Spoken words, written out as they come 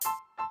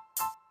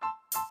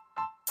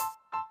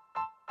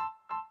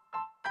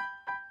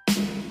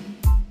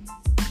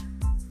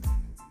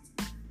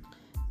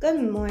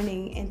Good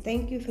morning, and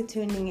thank you for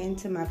tuning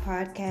into my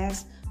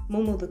podcast.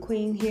 Mumu the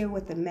Queen here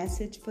with a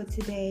message for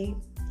today.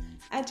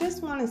 I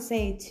just want to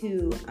say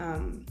to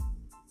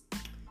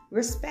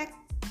respect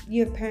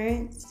your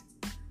parents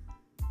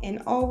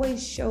and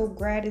always show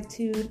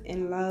gratitude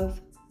and love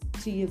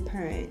to your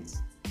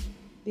parents.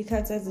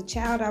 Because as a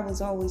child, I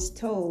was always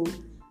told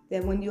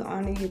that when you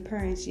honor your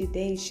parents, your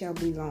days shall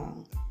be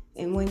long.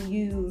 And when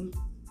you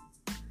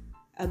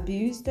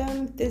abuse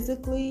them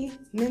physically,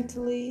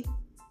 mentally,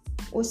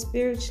 or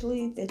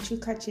spiritually, that you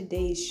cut your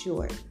days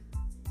short.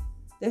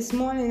 This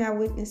morning I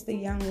witnessed a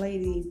young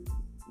lady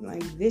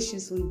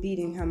viciously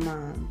beating her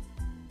mom,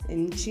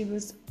 and she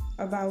was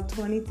about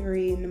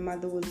 23 and the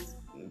mother was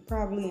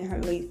probably in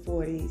her late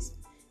 40s.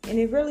 And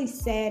it really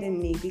saddened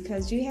me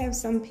because you have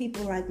some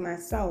people like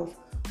myself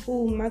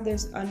who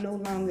mothers are no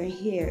longer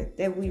here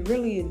that we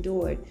really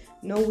adored.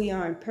 No, we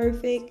aren't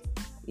perfect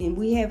and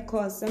we have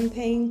caused some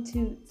pain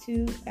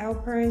to our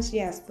parents,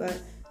 yes, but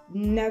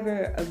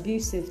never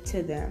abusive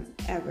to them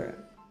ever.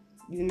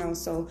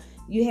 So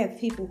you have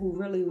people who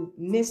really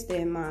miss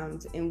their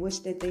moms and wish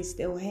that they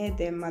still had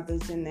their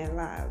mothers in their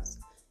lives,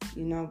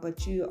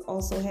 but you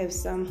also have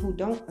some who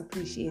don't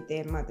appreciate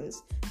their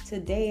mothers.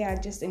 Today, I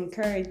just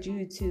encourage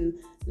you to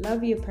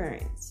love your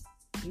parents,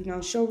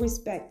 show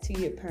respect to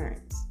your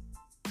parents,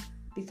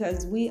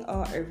 because we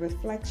are a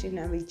reflection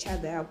of each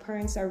other. Our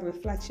parents are a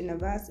reflection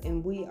of us,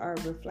 and we are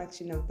a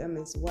reflection of them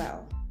as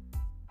well.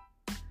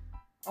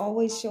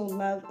 Always show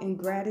love and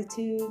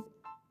gratitude,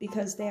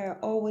 because there are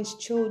always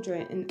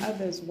children and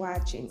others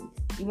watching.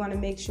 You want to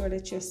make sure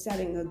that you're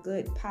setting a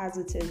good,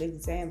 positive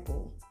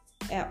example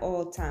at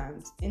all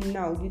times. And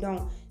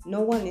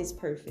no one is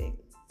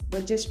perfect,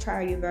 but just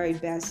try your very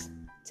best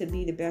to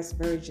be the best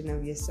version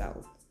of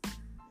yourself.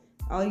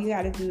 All you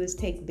got to do is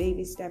take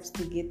baby steps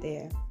to get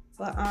there,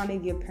 but honor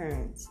your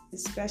parents,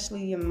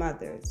 especially your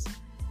mothers.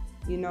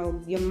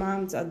 Your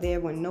moms are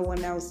there when no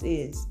one else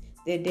is.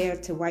 They're there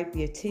to wipe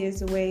your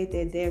tears away.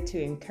 They're there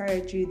to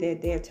encourage you. They're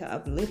there to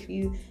uplift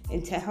you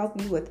and to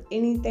help you with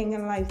anything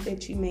in life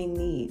that you may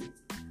need.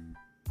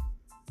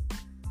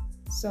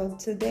 So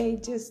today,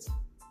 just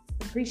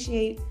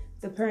appreciate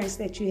the parents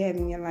that you have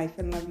in your life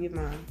and love your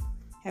mom.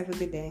 Have a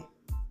good day.